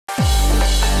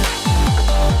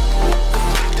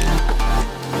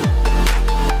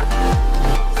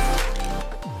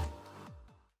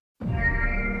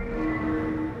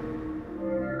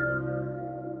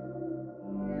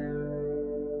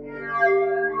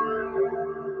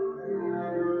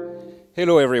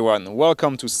Hello everyone,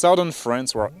 welcome to Southern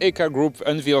France, where ECA Group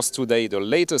unveils today the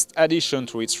latest addition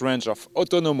to its range of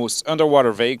autonomous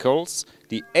underwater vehicles,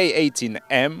 the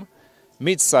A18-M,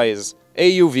 mid-size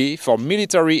AUV for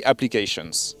military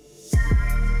applications.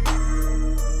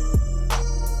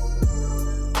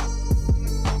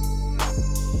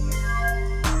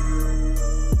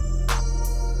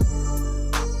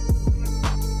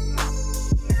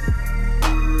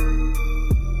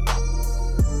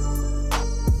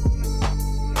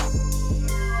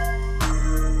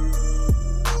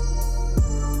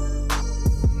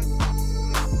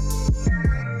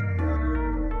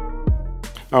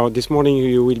 This morning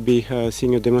you will be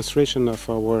seeing a demonstration of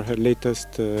our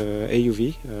latest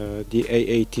AUV, the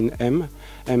A18-M,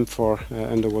 M for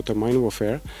underwater mine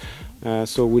warfare.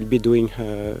 So we'll be doing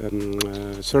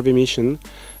a survey mission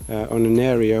on an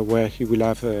area where you will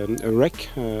have a wreck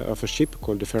of a ship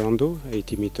called the Ferrando,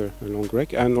 80-meter long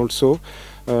wreck, and also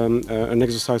an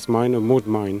exercise mine, a mode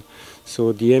mine.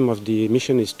 So the aim of the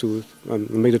mission is to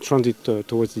make the transit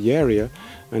towards the area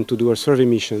and to do a survey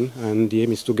mission, and the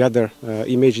aim is to gather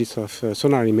images of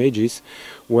sonar images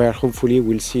where hopefully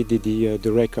we'll see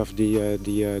the wreck of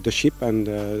the ship and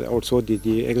also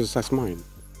the exercise mine.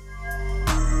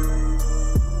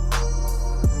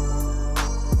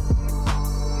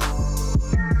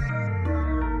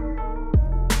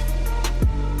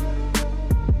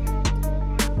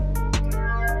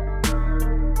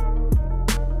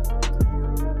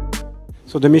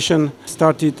 So the mission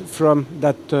started from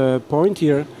that point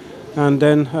here, and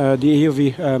then the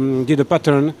AUV did a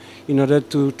pattern in order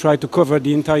to try to cover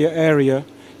the entire area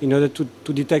in order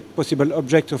to detect possible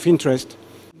objects of interest.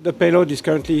 The payload is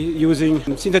currently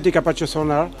using synthetic aperture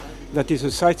sonar, that is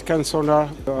a side scan sonar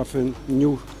of a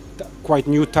quite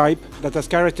new type that has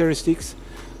characteristics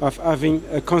of having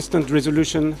a constant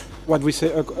resolution, what we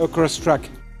say across track.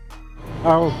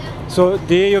 So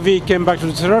the AUV came back to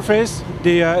the surface.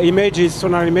 The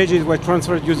sonar images were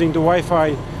transferred using the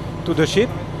Wi-Fi to the ship.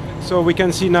 So we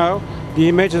can see now the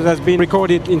image that has been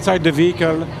recorded inside the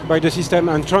vehicle by the system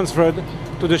and transferred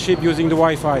to the ship using the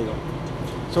Wi-Fi.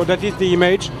 So that is the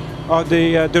image of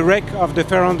the wreck of the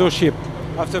Ferrando ship.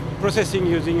 After processing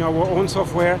using our own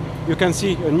software, you can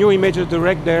see a new image of the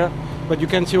wreck there, but you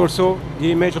can see also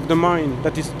the image of the mine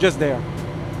that is just there.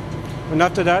 And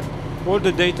after that, all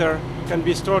the data can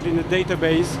be stored in a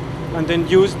database and then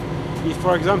used. If,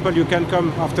 for example, you can come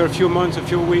after a few months, a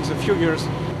few weeks, a few years,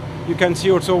 you can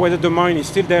see also whether the mine is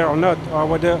still there or not, or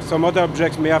whether some other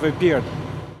objects may have appeared.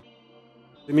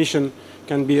 The mission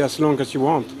can be as long as you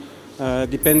want,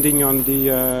 depending on the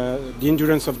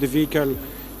endurance of the vehicle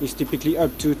is typically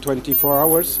up to 24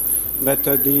 hours. But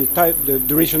the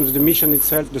duration of the mission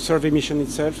itself, the survey mission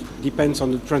itself, depends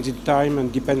on the transit time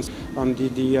and depends on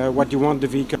what you want the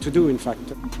vehicle to do, in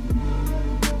fact.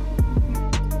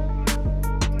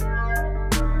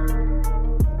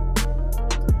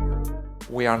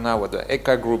 We are now at the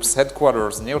ECA Group's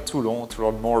headquarters near Toulon to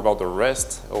learn more about the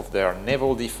rest of their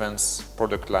naval defense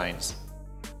product lines.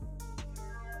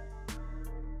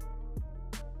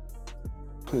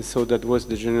 So that was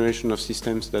the generation of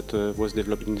systems that was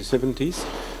developed in the 70s,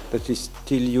 that is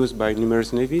still used by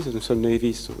numerous navies, and some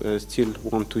navies still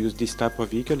want to use this type of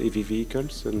vehicle, EV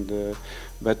vehicles.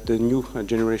 But the new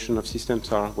generation of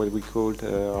systems are what we called,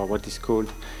 or what is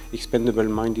called, expendable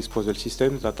mine disposal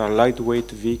systems, that are lightweight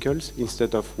vehicles.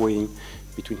 Instead of weighing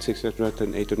between 600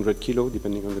 and 800 kilo,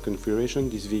 depending on the configuration,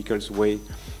 these vehicles weigh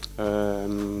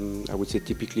I would say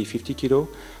typically 50 kilo,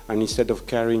 and instead of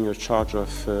carrying a charge of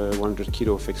 100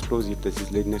 kilo of explosive that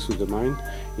is laid next to the mine,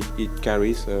 it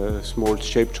carries a small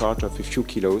shaped charge of a few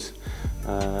kilos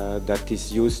that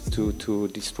is used to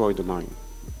destroy the mine.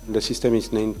 The system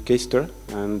is named Caster,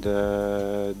 and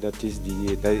that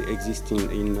exists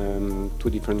in two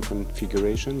different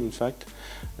configurations, in fact.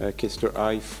 Caster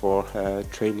I for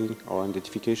training or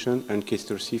identification, and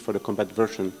Caster C for the combat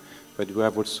version. But we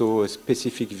have also a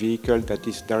specific vehicle that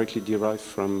is directly derived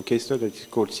from Caster, that is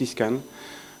called C-Scan,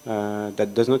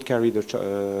 that does not carry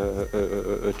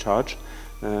a charge,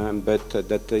 but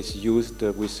that is used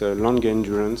with long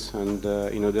endurance and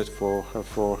in order for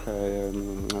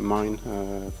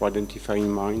identifying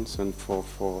mines and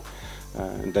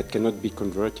that cannot be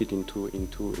converted into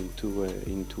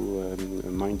a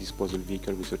mine disposal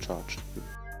vehicle with a charge.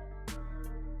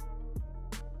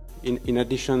 In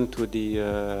addition to the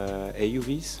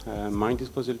AUVs, mine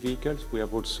disposal vehicles, we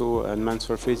have also unmanned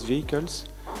surface vehicles.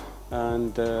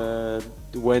 And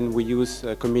when we use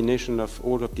a combination of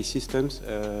all of these systems,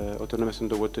 autonomous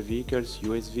underwater vehicles,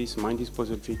 USVs, mine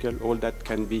disposal vehicle, all that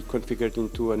can be configured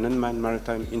into an unmanned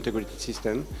maritime integrated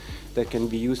system that can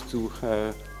be used to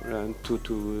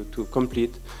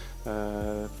complete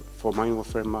for mine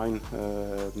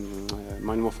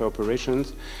warfare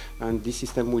operations, and this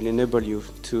system will enable you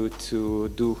to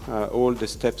do all the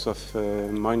steps of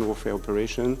mine warfare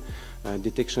operation,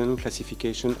 detection,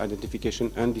 classification,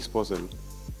 identification, and disposal.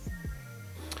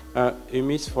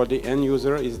 UMIS for the end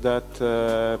user is that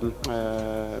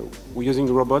we're using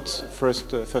robots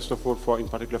first of all in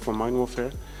particular for mine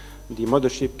warfare. The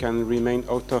mothership can remain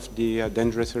out of the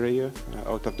dangerous area,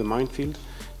 out of the minefield.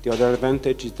 The other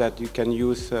advantage is that you can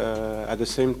use at the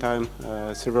same time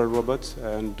several robots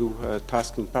and do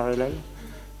tasks in parallel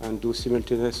and do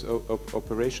simultaneous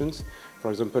operations. For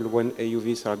example, when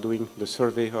AUVs are doing the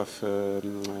survey of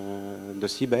the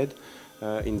seabed,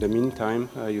 in the meantime,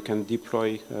 you can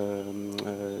deploy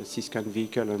C-scan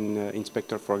vehicle and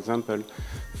inspector, for example,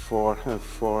 for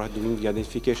doing the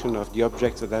identification of the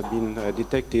objects that have been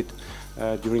detected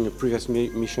during a previous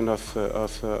mission of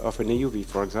an AUV,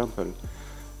 for example.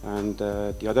 And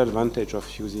the other advantage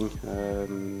of using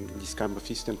this kind of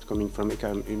systems coming from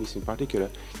ECA and UMIS in particular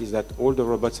is that all the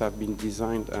robots have been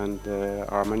designed and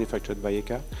are manufactured by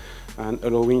ECA, and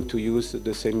allowing to use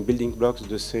the same building blocks,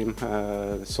 the same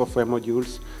software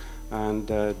modules, and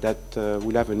that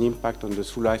will have an impact on the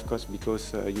full life cost,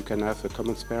 because you can have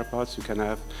common spare parts,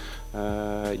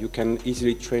 you can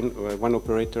easily train one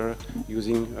operator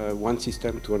using one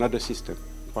system to another system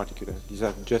in particular. These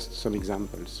are just some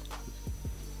examples.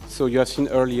 So you have seen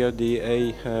earlier the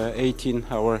A18,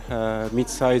 our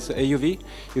mid-size AUV.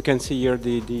 You can see here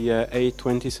the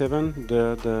A27,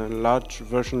 the larger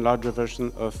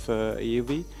version of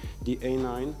AUV, the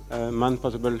A9,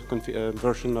 man-portable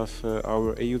version of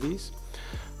our AUVs,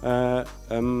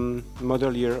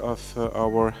 model here of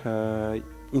our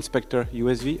inspector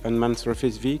USV, unmanned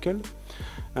surface vehicle.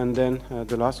 And then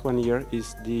the last one here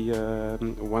is the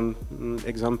one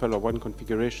example or one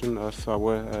configuration of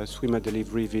our swimmer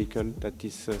delivery vehicle that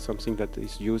is something that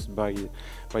is used by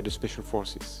the Special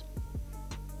Forces.